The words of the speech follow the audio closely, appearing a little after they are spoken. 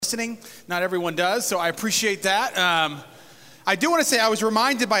listening. Not everyone does, so I appreciate that. I do want to say I was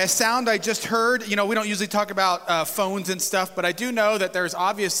reminded by a sound I just heard. You know, we don't usually talk about phones and stuff, but I do know that there's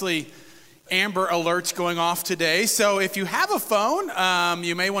obviously Amber alerts going off today. So if you have a phone,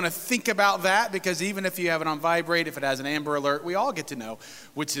 you may want to think about that, because even if you have it on vibrate, if it has an Amber alert, we all get to know,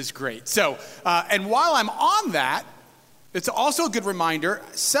 which is great. So, and while I'm on that, it's also a good reminder.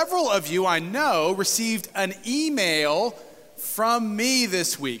 Several of you I know received an email from me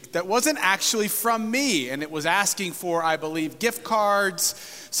this week that wasn't actually from me, and it was asking for, I believe, gift cards.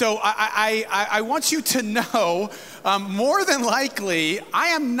 So I want you to know, more than likely, I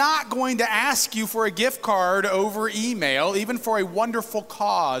am not going to ask you for a gift card over email, even for a wonderful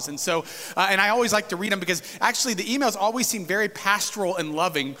cause. And so, and I always like to read them, because actually the emails always seem very pastoral and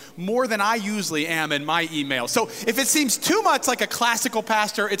loving, more than I usually am in my email. So if it seems too much like a classical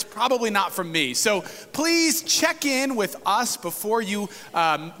pastor, it's probably not from me. So please check in with us before you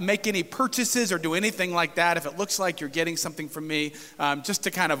make any purchases or do anything like that. If it looks like you're getting something from me, just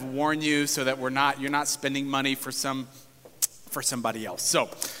to kind of warn you, so that you're not spending money for somebody else. So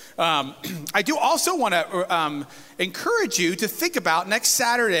I do also want to encourage you to think about next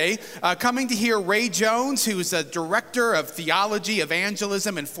Saturday coming to hear Ray Jones, who's a director of theology,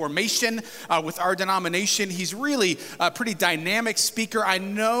 evangelism, and formation with our denomination. He's really a pretty dynamic speaker. I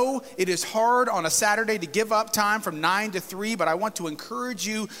know it is hard on a Saturday to give up time from 9 to 3, but I want to encourage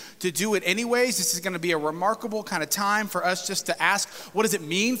you to do it anyways. This is going to be a remarkable kind of time for us just to ask, what does it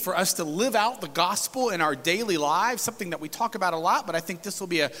mean for us to live out the gospel in our daily lives? Something that we talk about a lot, but I think this will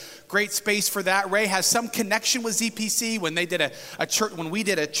be a great space for that. Ray has some connection with ZPC. When they did when we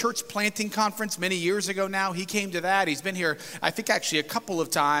did a church planting conference many years ago now, he came to that. He's been here, I think, actually a couple of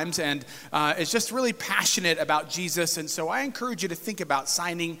times, and is just really passionate about Jesus. And so I encourage you to think about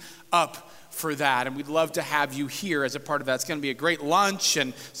signing up for that, and we'd love to have you here as a part of that. It's going to be a great lunch,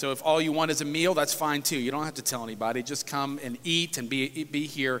 and so if all you want is a meal, that's fine too. You don't have to tell anybody. Just come and eat and be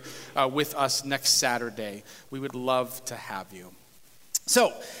here with us next Saturday. We would love to have you.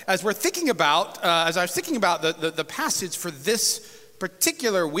 So, as I was thinking about the passage for this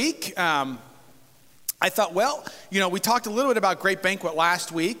particular week, I thought, well, you know, we talked a little bit about Great Banquet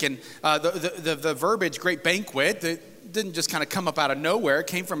last week, and the verbiage "Great Banquet" that didn't just kind of come up out of nowhere. It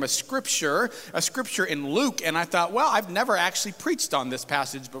came from a scripture in Luke, and I thought, well, I've never actually preached on this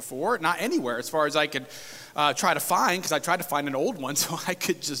passage before, not anywhere, as far as I could try to find, because I tried to find an old one so I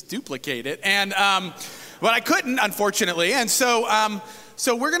could just duplicate it, and but I couldn't, unfortunately, and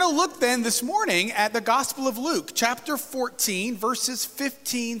so we're going to look then this morning at the Gospel of Luke, chapter 14, verses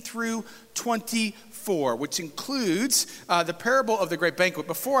 15 through 24, which includes the parable of the Great Banquet.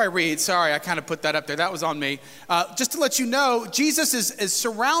 Before I read, sorry, I kind of put that up there. That was on me. Just to let you know, Jesus is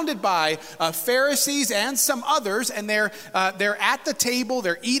surrounded by Pharisees and some others, and they're at the table,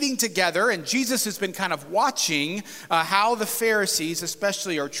 they're eating together, and Jesus has been kind of watching how the Pharisees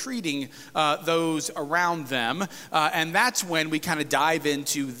especially are treating those around them, and that's when we kind of dive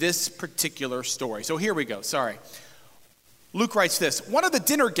into this particular story. So here we go, sorry. Luke writes this: one of the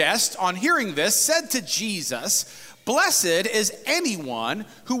dinner guests, on hearing this, said to Jesus, "Blessed is anyone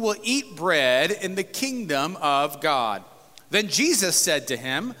who will eat bread in the kingdom of God." Then Jesus said to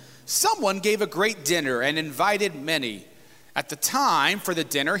him, "Someone gave a great dinner and invited many. At the time for the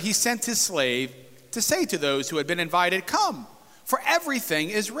dinner, he sent his slave to say to those who had been invited, 'Come, for everything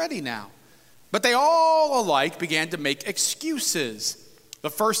is ready now.' But they all alike began to make excuses. The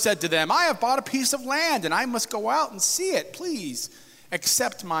first said to them, 'I have bought a piece of land and I must go out and see it. Please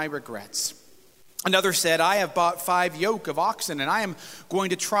accept my regrets.' Another said, 'I have bought 5 yoke of oxen and I am going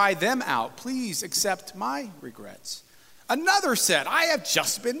to try them out. Please accept my regrets.' Another said, 'I have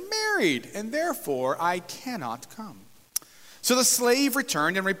just been married and therefore I cannot come.' So the slave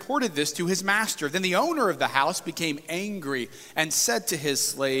returned and reported this to his master. Then the owner of the house became angry and said to his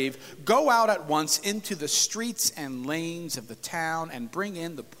slave, 'Go out at once into the streets and lanes of the town and bring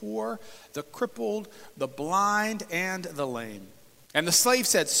in the poor, the crippled, the blind, and the lame.' And the slave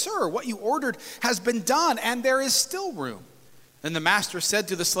said, 'Sir, what you ordered has been done, and there is still room.' Then the master said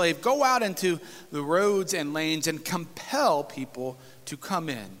to the slave, 'Go out into the roads and lanes and compel people to come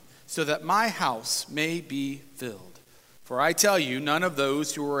in, so that my house may be filled. For I tell you, none of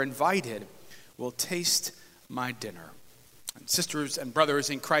those who are invited will taste my dinner.'" And sisters and brothers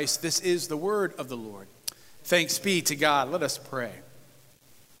in Christ, this is the word of the Lord. Thanks be to God. Let us pray.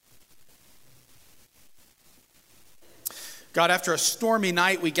 God, after a stormy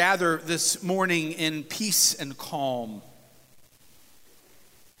night, we gather this morning in peace and calm.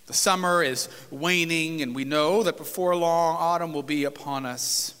 The summer is waning, and we know that before long, autumn will be upon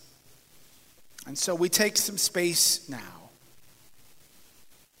us. And so we take some space now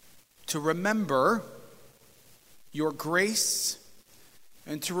to remember your grace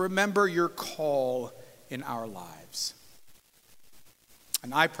and to remember your call in our lives.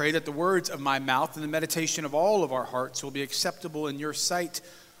 And I pray that the words of my mouth and the meditation of all of our hearts will be acceptable in your sight,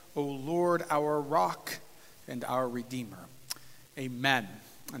 O Lord, our rock and our Redeemer. Amen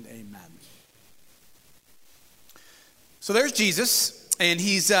and amen. So there's Jesus. And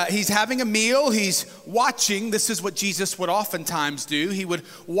he's having a meal, he's watching. This is what Jesus would oftentimes do. He would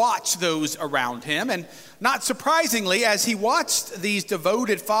watch those around him. And not surprisingly, as he watched these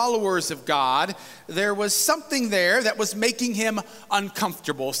devoted followers of God, there was something there that was making him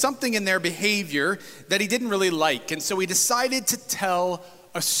uncomfortable, something in their behavior that he didn't really like. And so he decided to tell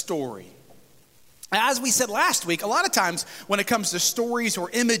a story. As we said last week, a lot of times when it comes to stories or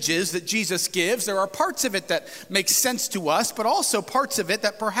images that Jesus gives, there are parts of it that make sense to us, but also parts of it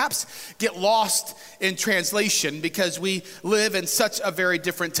that perhaps get lost in translation because we live in such a very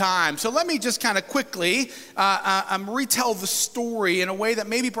different time. So let me just kind of quickly retell the story in a way that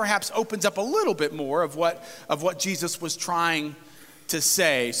maybe perhaps opens up a little bit more of what Jesus was trying to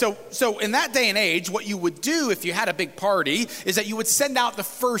say. So in that day and age, what you would do if you had a big party is that you would send out the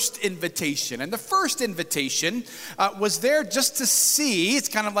first invitation. And the first invitation was there just to see, it's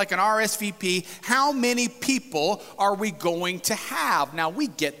kind of like an RSVP, how many people are we going to have? Now, we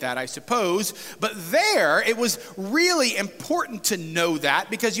get that, I suppose, but there it was really important to know that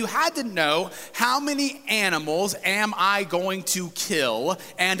because you had to know how many animals am I going to kill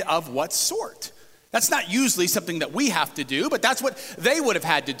and of what sort. That's not usually something that we have to do, but that's what they would have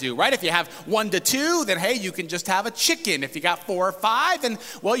had to do, right? If you have 1 to 2, then hey, you can just have a chicken. If you got 4 or 5, then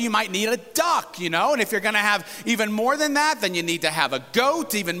well, you might need a duck, And if you're going to have even more than that, then you need to have a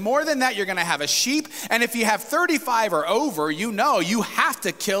goat. Even more than that, you're going to have a sheep. And if you have 35 or over, you have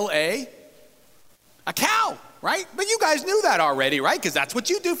to kill a cow. Right? But you guys knew that already, right? Because that's what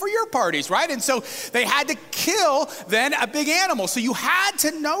you do for your parties, right? And so they had to kill then a big animal. So you had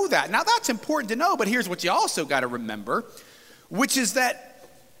to know that. Now that's important to know, but here's what you also got to remember, which is that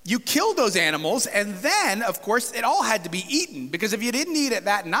you killed those animals and then, of course, it all had to be eaten. Because if you didn't eat it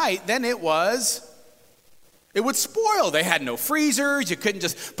that night, then it would spoil. They had no freezers. You couldn't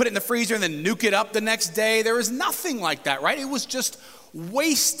just put it in the freezer and then nuke it up the next day. There was nothing like that, right? It was just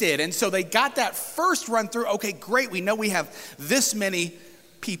wasted. And so they got that first run through. Okay, great. We know we have this many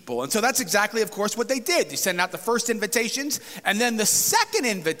people. And so that's exactly, of course, what they did. They sent out the first invitations. And then the second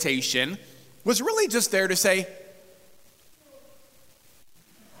invitation was really just there to say,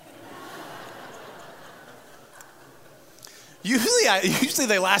 Usually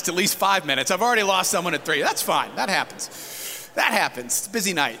they last at least 5 minutes. I've already lost someone at 3. That's fine. That happens. It's a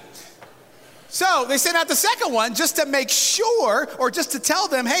busy night. So they sent out the second one just to make sure, or just to tell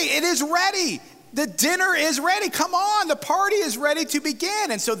them, hey, it is ready. The dinner is ready. Come on, the party is ready to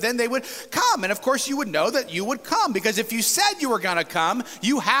begin. And so then they would come. And of course you would know that you would come because if you said you were going to come,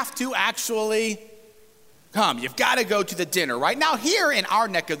 you have to actually come. You've got to go to the dinner, right? Now here in our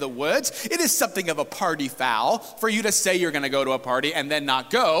neck of the woods, it is something of a party foul for you to say you're going to go to a party and then not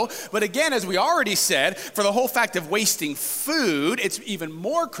go. But again, as we already said, for the whole fact of wasting food, it's even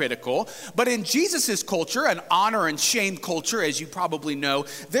more critical. But in Jesus's culture, an honor and shame culture, as you probably know,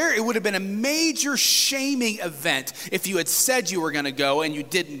 there it would have been a major shaming event if you had said you were going to go and you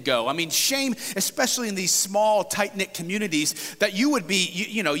didn't go. I mean, shame, especially in these small, tight-knit communities, that you would be,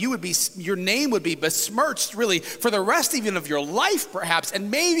 your name would be besmirched really for the rest even of your life perhaps,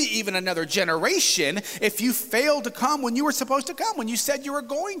 and maybe even another generation if you failed to come when you were supposed to come, when you said you were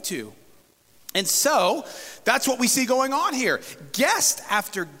going to. And so that's what we see going on here. Guest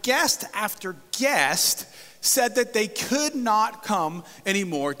after guest after guest said that they could not come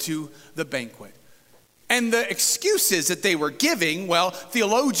anymore to the banquet. And the excuses that they were giving, well,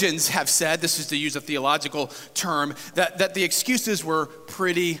 theologians have said, this is to use a theological term, that the excuses were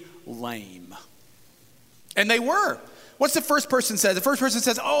pretty lame. And they were. What's the first person say? The first person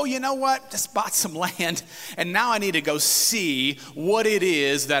says, oh, you know what? Just bought some land, and now I need to go see what it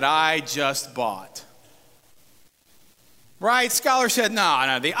is that I just bought. Right? Scholars said,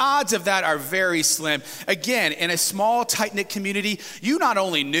 no, the odds of that are very slim. Again, in a small, tight-knit community, you not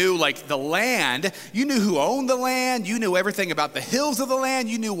only knew the land, you knew who owned the land, you knew everything about the hills of the land,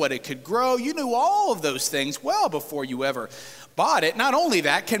 you knew what it could grow, you knew all of those things well before you ever bought it. Not only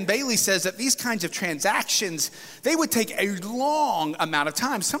that, Ken Bailey says that these kinds of transactions, they would take a long amount of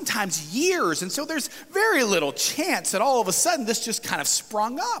time, sometimes years. And so there's very little chance that all of a sudden this just kind of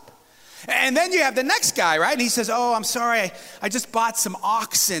sprung up. And then you have the next guy, right? And he says, oh, I'm sorry, I just bought some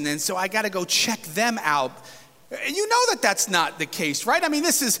oxen, and so I got to go check them out. And you know that that's not the case, right? I mean,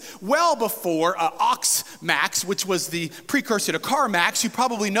 this is well before Ox Max, which was the precursor to CarMax. You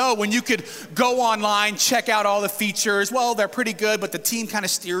probably know when you could go online, check out all the features. Well, they're pretty good, but the team kind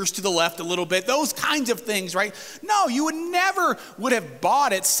of steers to the left a little bit. Those kinds of things, right? No, you would have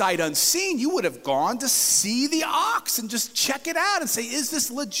bought it sight unseen. You would have gone to see the ox and just check it out and say, is this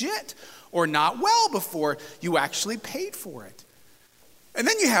legit or not? Well before you actually paid for it. And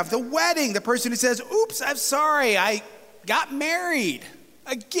then you have the wedding, the person who says, oops, I'm sorry, I got married.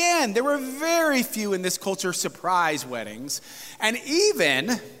 Again, there were very few in this culture surprise weddings. And even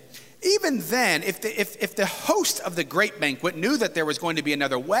then, if the host of the great banquet knew that there was going to be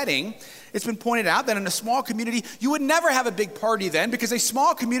another wedding, it's been pointed out that in a small community, you would never have a big party then because a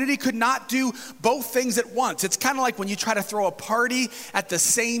small community could not do both things at once. It's kind of like when you try to throw a party at the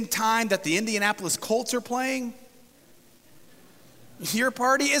same time that the Indianapolis Colts are playing. Your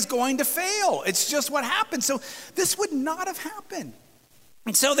party is going to fail. It's just what happens. So this would not have happened.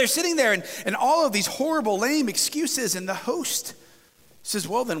 And so they're sitting there and all of these horrible, lame excuses, and the host says,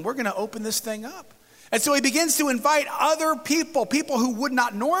 well, then we're going to open this thing up. And so he begins to invite other people who would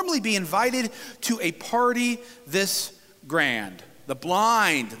not normally be invited to a party this grand. The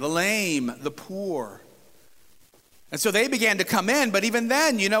blind, the lame, the poor. And so they began to come in, but even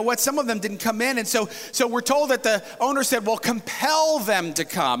then, you know what? Some of them didn't come in. And so we're told that the owner said, well, compel them to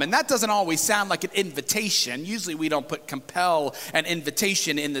come. And that doesn't always sound like an invitation. Usually we don't put compel and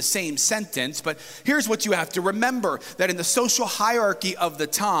invitation in the same sentence. But here's what you have to remember, that in the social hierarchy of the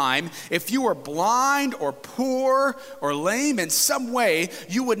time, if you were blind or poor or lame in some way,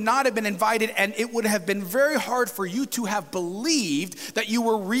 you would not have been invited. And it would have been very hard for you to have believed that you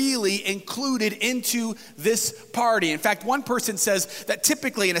were really included into this party. In fact, one person says that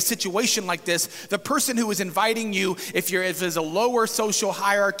typically in a situation like this, the person who is inviting you, if there's a lower social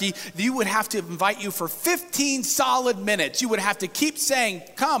hierarchy, you would have to invite you for 15 solid minutes. You would have to keep saying,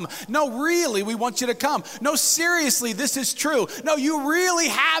 come. No, really, we want you to come. No, seriously, this is true. No, you really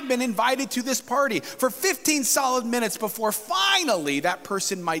have been invited to this party for 15 solid minutes before finally that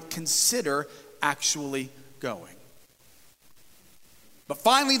person might consider actually going. But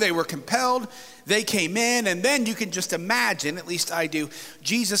finally, they were compelled. They came in, and then you can just imagine, at least I do,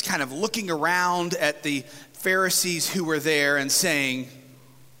 Jesus kind of looking around at the Pharisees who were there and saying,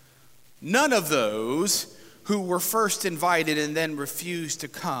 none of those who were first invited and then refused to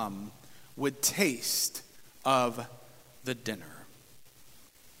come would taste of the dinner.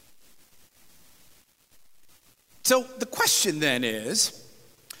 So the question then is,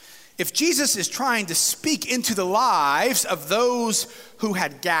 if Jesus is trying to speak into the lives of those who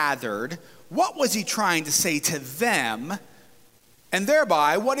had gathered, what was he trying to say to them? And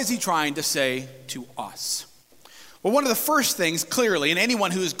thereby, what is he trying to say to us? Well, one of the first things, clearly, and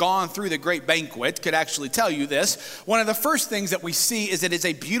anyone who has gone through the great banquet could actually tell you this, one of the first things that we see is it is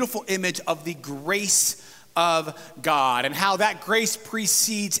a beautiful image of the grace of God and how that grace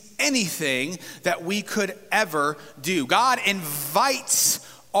precedes anything that we could ever do. God invites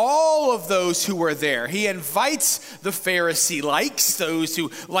all of those who were there. He invites the Pharisee likes, those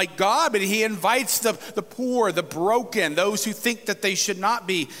who like God, but he invites the poor, the broken, those who think that they should not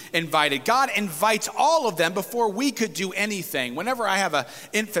be invited. God invites all of them before we could do anything. Whenever I have an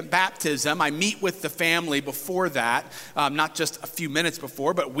infant baptism, I meet with the family before that, not just a few minutes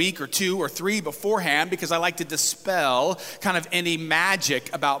before, but a week or 2 or 3 beforehand, because I like to dispel kind of any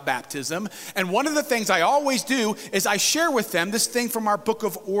magic about baptism. And one of the things I always do is I share with them this thing from our book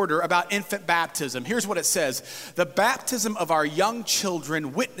of order about infant baptism. Here's what it says. The baptism of our young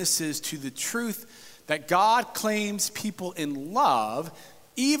children witnesses to the truth that God claims people in love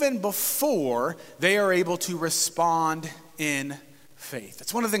even before they are able to respond in faith.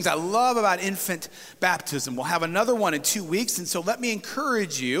 That's one of the things I love about infant baptism. We'll have another one in 2 weeks. And so let me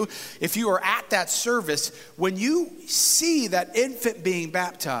encourage you, if you are at that service, when you see that infant being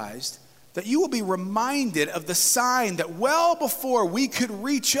baptized, that you will be reminded of the sign that well before we could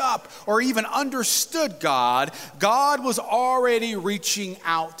reach up or even understood God, God was already reaching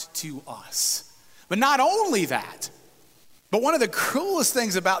out to us. But not only that, but one of the coolest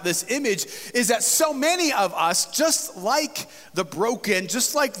things about this image is that so many of us, just like the broken,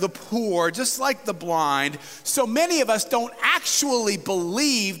 just like the poor, just like the blind, so many of us don't actually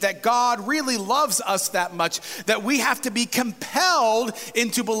believe that God really loves us that much, that we have to be compelled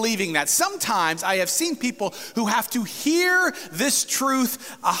into believing that. Sometimes I have seen people who have to hear this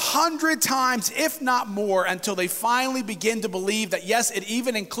truth 100 times, if not more, until they finally begin to believe that, yes, it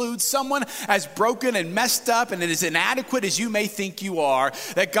even includes someone as broken and messed up and as inadequate as you may think you are,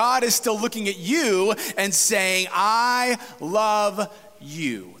 that God is still looking at you and saying, I love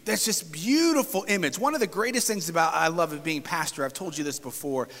you. That's this beautiful image. One of the greatest things about I love of being pastor, I've told you this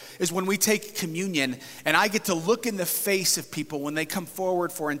before, is when we take communion and I get to look in the face of people when they come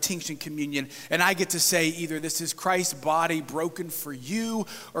forward for intinction communion, and I get to say either this is Christ's body broken for you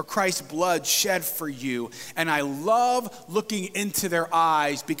or Christ's blood shed for you. And I love looking into their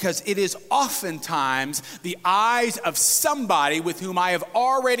eyes because it is oftentimes the eyes of somebody with whom I have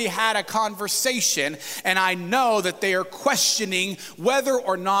already had a conversation, and I know that they are questioning whether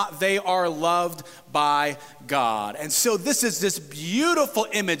or not they are loved by God. And so this is this beautiful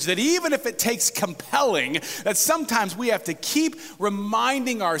image that even if it takes compelling, that sometimes we have to keep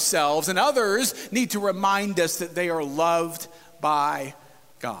reminding ourselves, and others need to remind us that they are loved by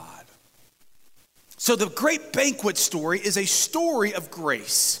God. So the great banquet story is a story of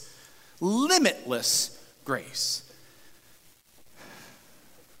grace, limitless grace.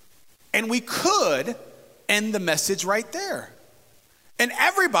 And we could end the message right there. And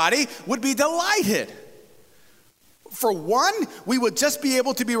everybody would be delighted. For one, we would just be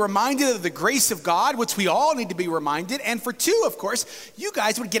able to be reminded of the grace of God, which we all need to be reminded. And for two, of course, you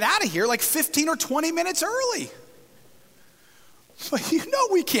guys would get out of here like 15 or 20 minutes early. But you know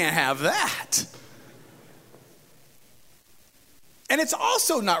we can't have that. And it's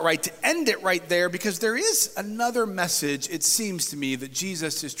also not right to end it right there, because there is another message, it seems to me, that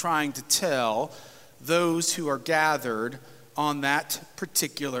Jesus is trying to tell those who are gathered on that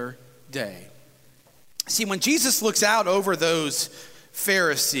particular day. See, when Jesus looks out over those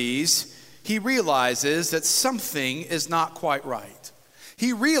Pharisees, he realizes that something is not quite right.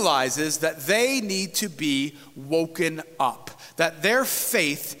 He realizes that they need to be woken up, that their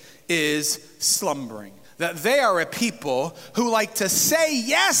faith is slumbering, that they are a people who like to say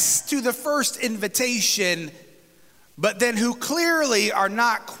yes to the first invitation, but then who clearly are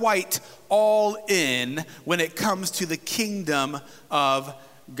not quite all in when it comes to the kingdom of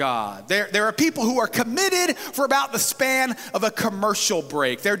God. There are people who are committed for about the span of a commercial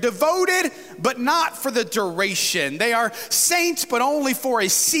break. They're devoted, but not for the duration. They are saints, but only for a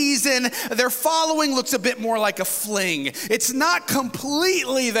season. Their following looks a bit more like a fling. It's not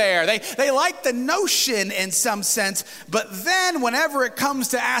completely there. They like the notion in some sense, but then whenever it comes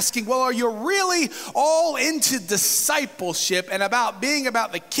to asking, well, are you really all into discipleship and about being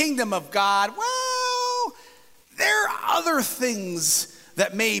about the kingdom of God? Well, there are other things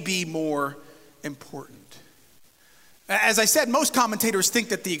that may be more important. As I said, most commentators think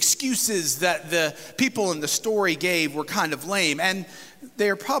that the excuses that the people in the story gave were kind of lame, and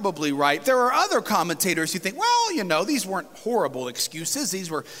they're probably right. There are other commentators who think, well, you know, these weren't horrible excuses.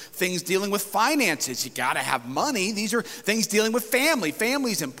 These were things dealing with finances. You got to have money. These are things dealing with family.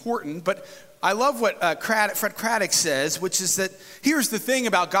 Family's important, but I love what Fred Craddock says, which is that here's the thing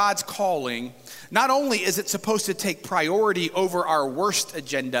about God's calling. Not only is it supposed to take priority over our worst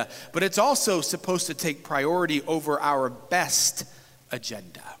agenda, but it's also supposed to take priority over our best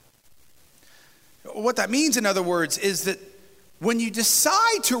agenda. What that means, in other words, is that when you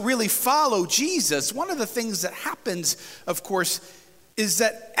decide to really follow Jesus, one of the things that happens, of course, is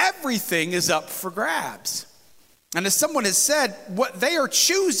that everything is up for grabs. And as someone has said, what they are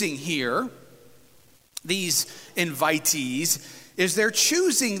choosing here, these invitees, is they're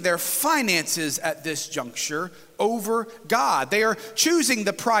choosing their finances at this juncture over God. They are choosing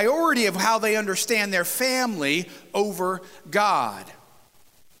the priority of how they understand their family over God.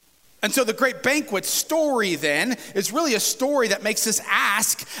 And so the great banquet story then is really a story that makes us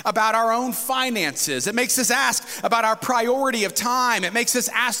ask about our own finances. It makes us ask about our priority of time. It makes us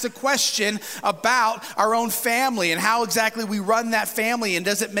ask the question about our own family and how exactly we run that family, and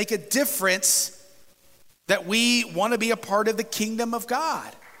does it make a difference that we want to be a part of the kingdom of God.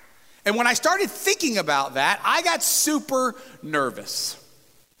 And when I started thinking about that, I got super nervous.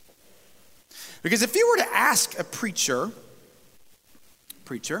 Because if you were to ask a preacher,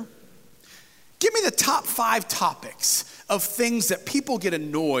 give me the top 5 topics of things that people get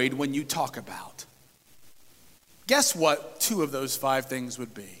annoyed when you talk about. Guess what 2 of those 5 things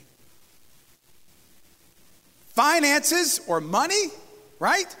would be? Finances or money,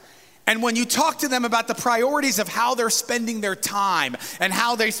 right? And when you talk to them about the priorities of how they're spending their time and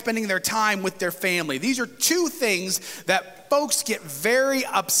how they're spending their time with their family, these are 2 things that folks get very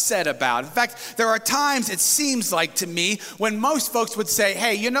upset about. In fact, there are times, it seems like to me, when most folks would say,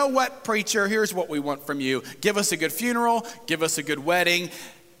 hey, you know what, preacher, here's what we want from you. Give us a good funeral, give us a good wedding,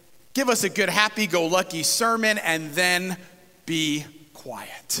 give us a good happy-go-lucky sermon, and then be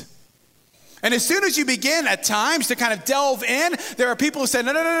quiet. And as soon as you begin at times to kind of delve in, there are people who say,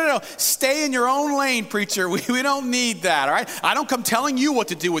 no, stay in your own lane, preacher. We don't need that, all right? I don't come telling you what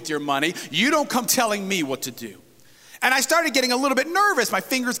to do with your money. You don't come telling me what to do. And I started getting a little bit nervous. My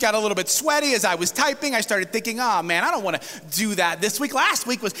fingers got a little bit sweaty as I was typing. I started thinking, oh man, I don't want to do that this week. Last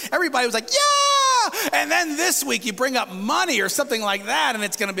week everybody was like, yeah! And then this week you bring up money or something like that and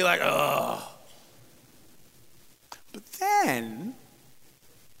it's going to be like, oh. But then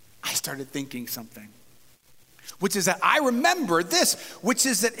I started thinking something, which is that I remember this, which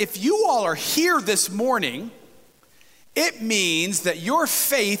is that if you all are here this morning, it means that your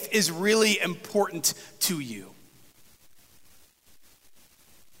faith is really important to you.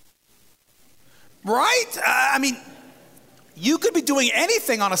 Right? You could be doing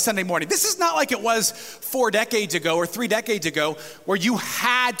anything on a Sunday morning. This is not like it was 4 decades ago or 3 decades ago where you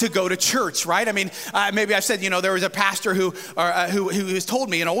had to go to church, right? Maybe I've said, there was a pastor who has told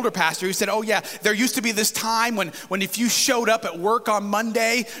me, an older pastor, who said, oh yeah, there used to be this time when if you showed up at work on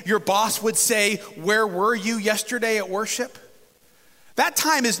Monday, your boss would say, where were you yesterday at worship? That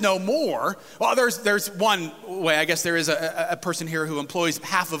time is no more. Well, there's one way. I guess there is a person here who employs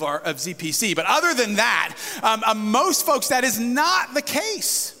half of ZPC. But other than that, most folks, that is not the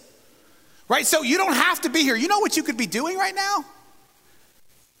case. Right? So you don't have to be here. You know what you could be doing right now?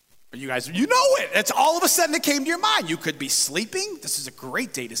 You guys, you know it. It's all of a sudden it came to your mind. You could be sleeping. This is a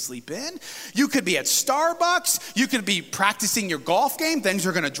great day to sleep in. You could be at Starbucks. You could be practicing your golf game. Things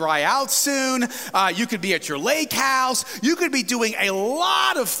are going to dry out soon. You could be at your lake house. You could be doing a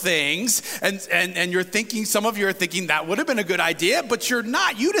lot of things. And you're thinking, some of you are thinking that would have been a good idea, but you're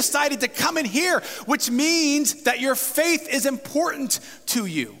not. You decided to come in here, which means that your faith is important to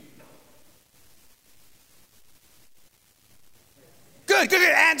you. Good.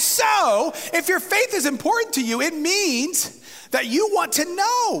 And so, if your faith is important to you, it means that you want to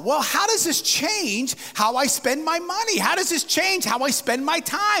know, well, how does this change how I spend my money? How does this change how I spend my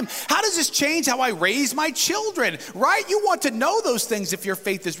time? How does this change how I raise my children, right? You want to know those things if your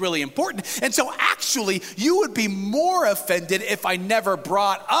faith is really important. And so actually, you would be more offended if I never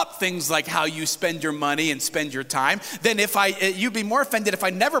brought up things like how you spend your money and spend your time than you'd be more offended if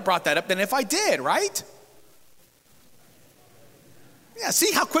I never brought that up than if I did, right? Yeah,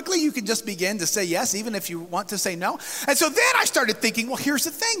 see how quickly you can just begin to say yes, even if you want to say no? And so then I started thinking, well, here's the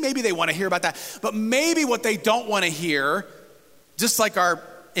thing. Maybe they want to hear about that. But maybe what they don't want to hear, just like our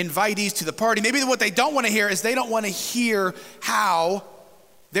invitees to the party, maybe what they don't want to hear is they don't want to hear how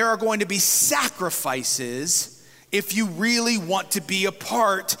there are going to be sacrifices if you really want to be a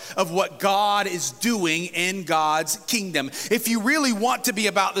part of what God is doing in God's kingdom. If you really want to be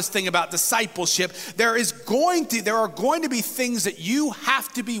about this thing about discipleship, there are going to be things that you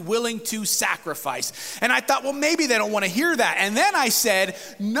have to be willing to sacrifice. And I thought, well, maybe they don't want to hear that. And then I said,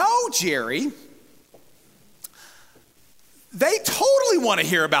 no, Jerry, they totally want to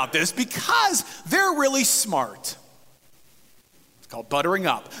hear about this because they're really smart. It's called buttering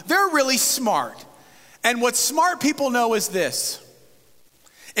up. They're really smart. And what smart people know is this: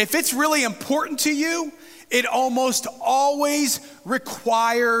 if it's really important to you, it almost always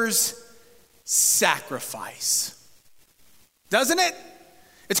requires sacrifice. Doesn't it?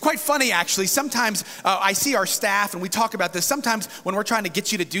 It's quite funny, actually. Sometimes I see our staff and we talk about this. Sometimes when we're trying to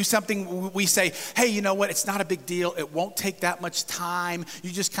get you to do something, we say, hey, you know what? It's not a big deal. It won't take that much time. You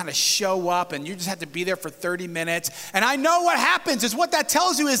just kind of show up and you just have to be there for 30 minutes. And I know what happens is what that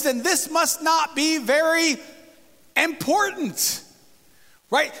tells you is then this must not be very important.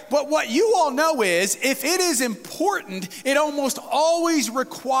 Right? But what you all know is if it is important, it almost always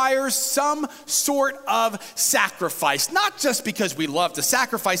requires some sort of sacrifice. Not just because we love to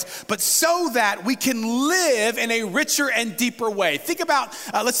sacrifice, but so that we can live in a richer and deeper way.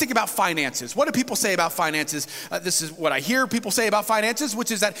 Let's think about finances. What do people say about finances? This is what I hear people say about finances,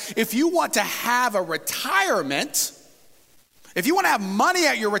 which is that if you want to have a retirement, if you want to have money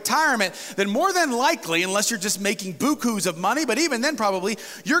at your retirement, then more than likely, unless you're just making bukus of money, but even then probably,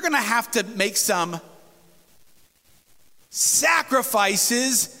 you're going to have to make some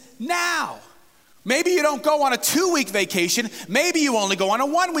sacrifices now. Maybe you don't go on a 2-week vacation. Maybe you only go on a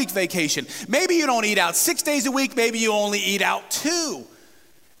 1-week vacation. Maybe you don't eat out 6 days a week. Maybe you only eat out 2.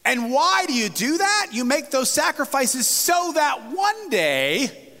 And why do you do that? You make those sacrifices so that one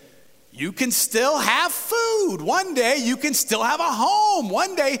day you can still have food. One day you can still have a home.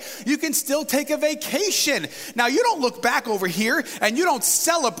 One day you can still take a vacation. Now you don't look back over here and you don't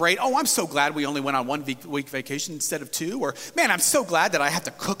celebrate, oh, I'm so glad we only went on 1 week vacation instead of 2. Or, man, I'm so glad that I have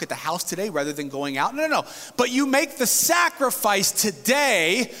to cook at the house today rather than going out. No. But you make the sacrifice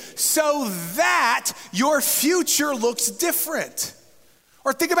today so that your future looks different.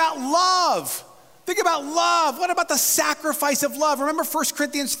 Or think about love. Think about love. What about the sacrifice of love? Remember 1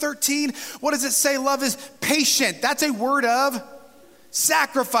 Corinthians 13? What does it say? Love is patient. That's a word of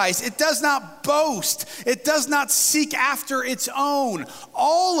sacrifice. It does not boast. It does not seek after its own.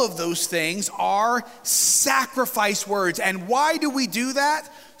 All of those things are sacrifice words. And why do we do that?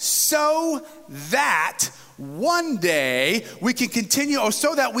 So that one day we can continue, or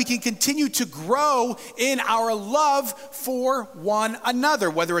so that we can continue to grow in our love for one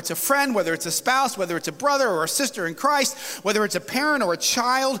another, whether it's a friend, whether it's a spouse, whether it's a brother or a sister in Christ, whether it's a parent or a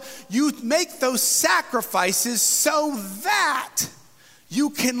child. You make those sacrifices so that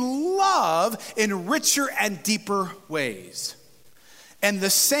you can love in richer and deeper ways. And the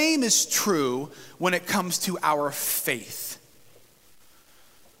same is true when it comes to our faith.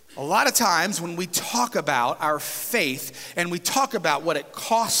 A lot of times when we talk about our faith and we talk about what it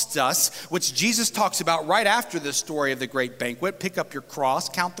costs us, which Jesus talks about right after the story of the great banquet, pick up your cross,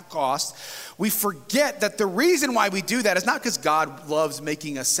 count the cost, we forget that the reason why we do that is not because God loves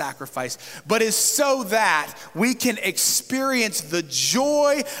making a sacrifice, but is so that we can experience the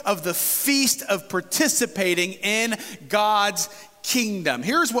joy of the feast of participating in God's kingdom.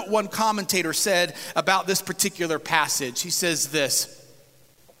 Here's what one commentator said about this particular passage. He says this.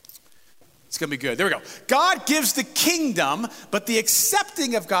 It's going to be good. There we go. God gives the kingdom, but the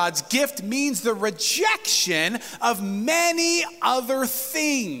accepting of God's gift means the rejection of many other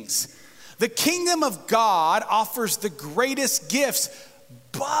things. The kingdom of God offers the greatest gifts,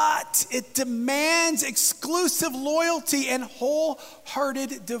 but it demands exclusive loyalty and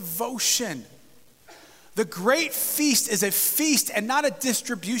wholehearted devotion. The great feast is a feast and not a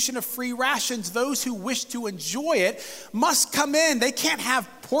distribution of free rations. Those who wish to enjoy it must come in. They can't have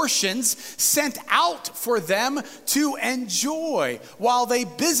portions sent out for them to enjoy while they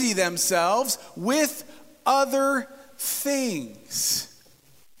busy themselves with other things.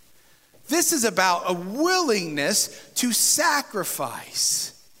 This is about a willingness to sacrifice.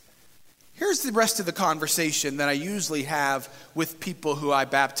 Here's the rest of the conversation that I usually have with people who I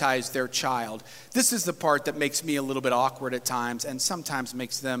baptize their child. This is the part that makes me a little bit awkward at times and sometimes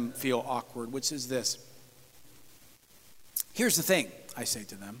makes them feel awkward, which is this. Here's the thing, I say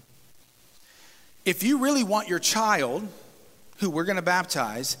to them. If you really want your child, who we're going to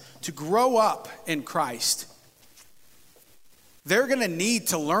baptize, to grow up in Christ, they're going to need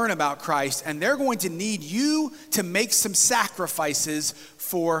to learn about Christ, and they're going to need you to make some sacrifices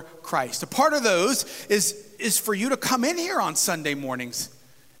for Christ. A part of those is for you to come in here on Sunday mornings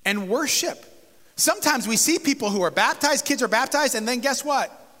and worship. Sometimes we see people who are baptized, kids are baptized, and then guess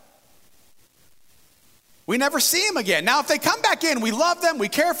what? We never see them again. Now, if they come back in, we love them, we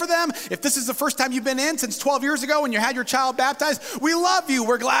care for them. If this is the first time you've been in since 12 years ago when you had your child baptized, we love you,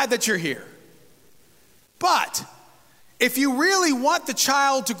 we're glad that you're here. But if you really want the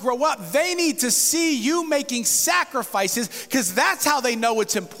child to grow up, they need to see you making sacrifices, because that's how they know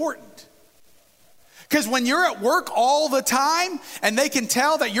it's important. Because when you're at work all the time and they can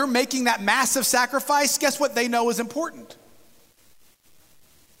tell that you're making that massive sacrifice, guess what they know is important?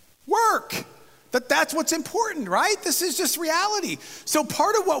 Work. That's what's important, right? This is just reality. So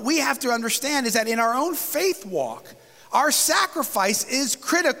part of what we have to understand is that in our own faith walk, our sacrifice is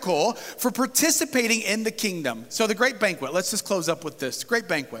critical for participating in the kingdom. So the great banquet, let's just close up with this. Great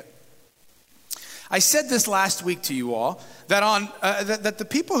banquet. I said this last week to you all, that the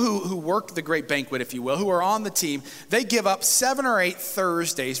people who work the great banquet, if you will, who are on the team, they give up 7 or 8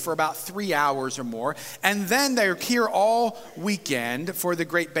 Thursdays for about 3 hours or more, and then they're here all weekend for the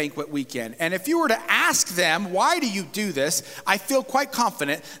great banquet weekend. And if you were to ask them, why do you do this? I feel quite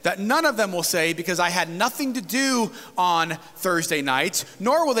confident that none of them will say, because I had nothing to do on Thursday nights,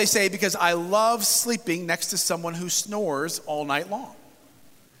 nor will they say, because I love sleeping next to someone who snores all night long.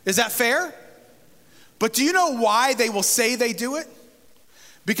 Is that fair? But do you know why they will say they do it?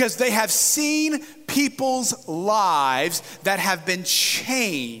 Because they have seen people's lives that have been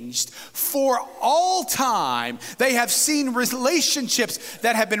changed for all time. They have seen relationships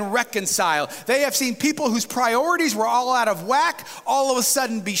that have been reconciled. They have seen people whose priorities were all out of whack all of a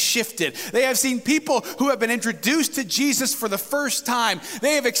sudden be shifted. They have seen people who have been introduced to Jesus for the first time.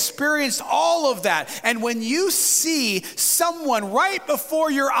 They have experienced all of that. And when you see someone right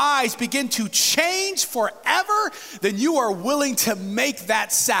before your eyes begin to change forever, then you are willing to make that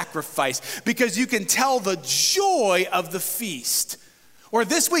sacrifice, because you can tell the joy of the feast Or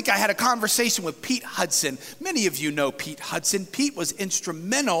this week I had a conversation with Pete Hudson. Many of you know Pete Hudson. Pete was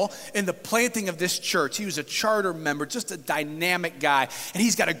instrumental in the planting of this church. He was a charter member, just a dynamic guy. And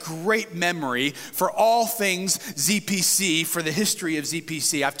he's got a great memory for all things ZPC, for the history of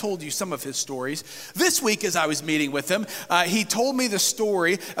ZPC. I've told you some of his stories. This week as I was meeting with him, he told me the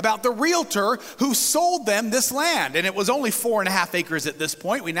story about the realtor who sold them this land. And it was only 4.5 acres at this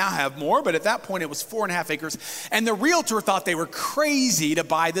point. We now have more, but at that point it was 4.5 acres. And the realtor thought they were crazy to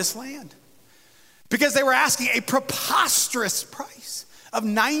buy this land because they were asking a preposterous price of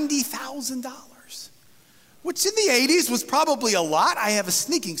 $90,000, which in the 80s was probably a lot. I have a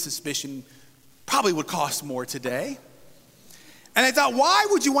sneaking suspicion probably would cost more today. And I thought, why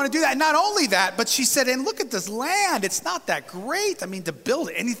would you want to do that? And not only that, but she said, and look at this land. It's not that great. I mean, to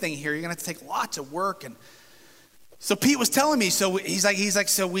build anything here, you're going to have to take lots of work. And so Pete was telling me, so he's like,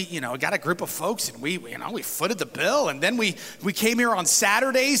 so we, got a group of folks and we footed the bill, and then we came here on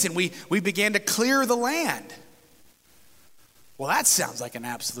Saturdays and we began to clear the land. Well, that sounds like an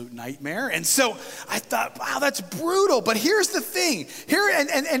absolute nightmare. And so I thought, wow, that's brutal. But here's the thing.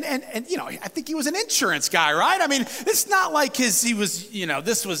 I think he was an insurance guy, right? I mean, it's not like this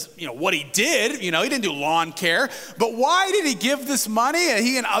was what he did. He didn't do lawn care. But why did he give this money?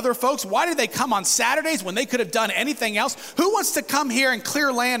 He and other folks, why did they come on Saturdays when they could have done anything else? Who wants to come here and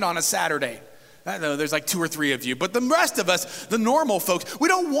clear land on a Saturday? I know there's like 2 or 3 of you, but the rest of us, the normal folks, we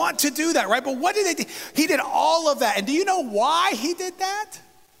don't want to do that, right? But what did they do? He did all of that. And do you know why he did that?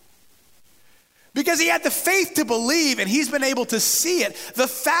 Because he had the faith to believe, and he's been able to see it. The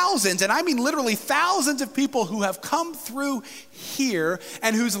thousands, and I mean literally thousands of people who have come through here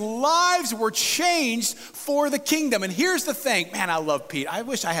and whose lives were changed for the kingdom. And here's the thing. Man, I love Pete. I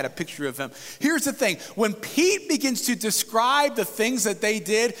wish I had a picture of him. Here's the thing. When Pete begins to describe the things that they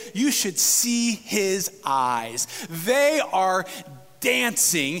did, you should see his eyes. They are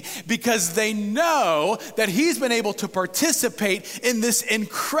dancing because they know that he's been able to participate in this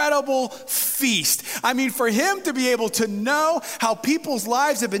incredible feast. I mean, for him to be able to know how people's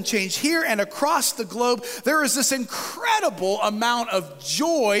lives have been changed here and across the globe, there is this incredible amount of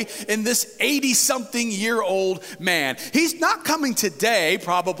joy in this 80-something-year-old man. He's not coming today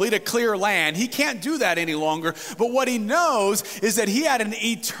probably to clear land. He can't do that any longer. But what he knows is that he had an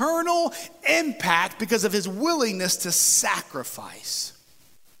eternal impact because of his willingness to sacrifice.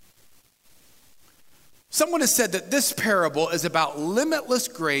 Someone has said that this parable is about limitless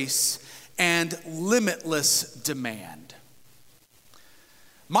grace and limitless demand.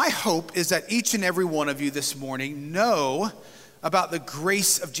 My hope is that each and every one of you this morning know about the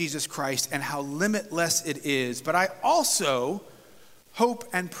grace of Jesus Christ and how limitless it is. But I also hope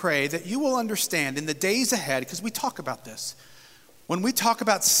and pray that you will understand in the days ahead, because we talk about this, when we talk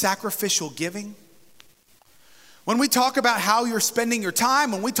about sacrificial giving, when we talk about how you're spending your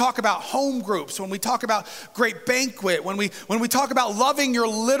time, when we talk about home groups, when we talk about great banquet, when we talk about loving your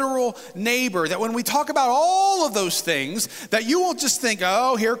literal neighbor, that when we talk about all of those things, that you won't just think,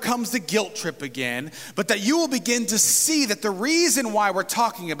 oh, here comes the guilt trip again, but that you will begin to see that the reason why we're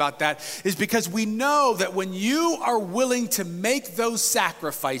talking about that is because we know that when you are willing to make those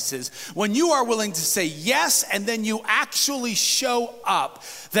sacrifices, when you are willing to say yes, and then you actually show up,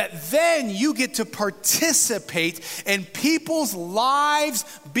 that then you get to participate in people's lives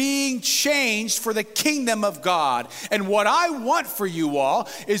being changed for the kingdom of God. And what I want for you all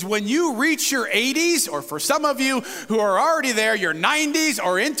is when you reach your 80s, or for some of you who are already there, your 90s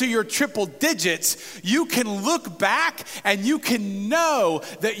or into your triple digits, you can look back and you can know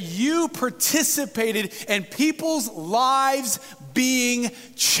that you participated in people's lives being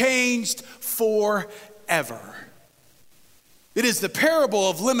changed forever. It is the parable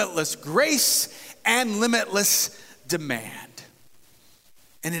of limitless grace and limitless demand.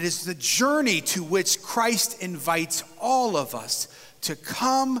 And it is the journey to which Christ invites all of us to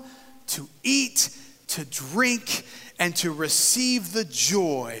come, to eat, to drink, and to receive the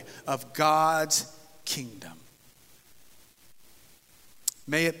joy of God's kingdom.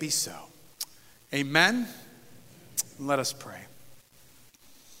 May it be so. Amen. Let us pray.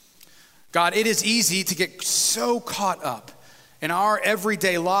 God, it is easy to get so caught up in our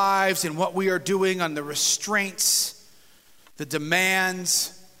everyday lives and what we are doing on the restraints, the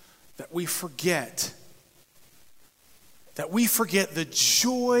demands, that we forget the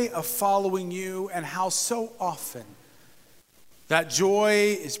joy of following you, and how so often that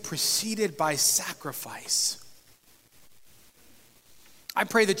joy is preceded by sacrifice. I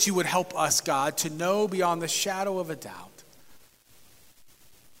pray that you would help us, God, to know beyond the shadow of a doubt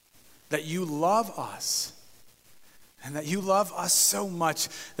that you love us. And that you love us so much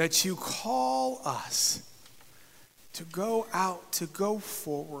that you call us to go out, to go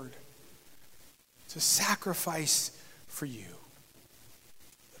forward, to sacrifice for you.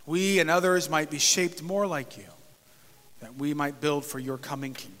 That we and others might be shaped more like you, that we might build for your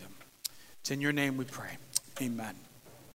coming kingdom. It's in your name we pray. Amen.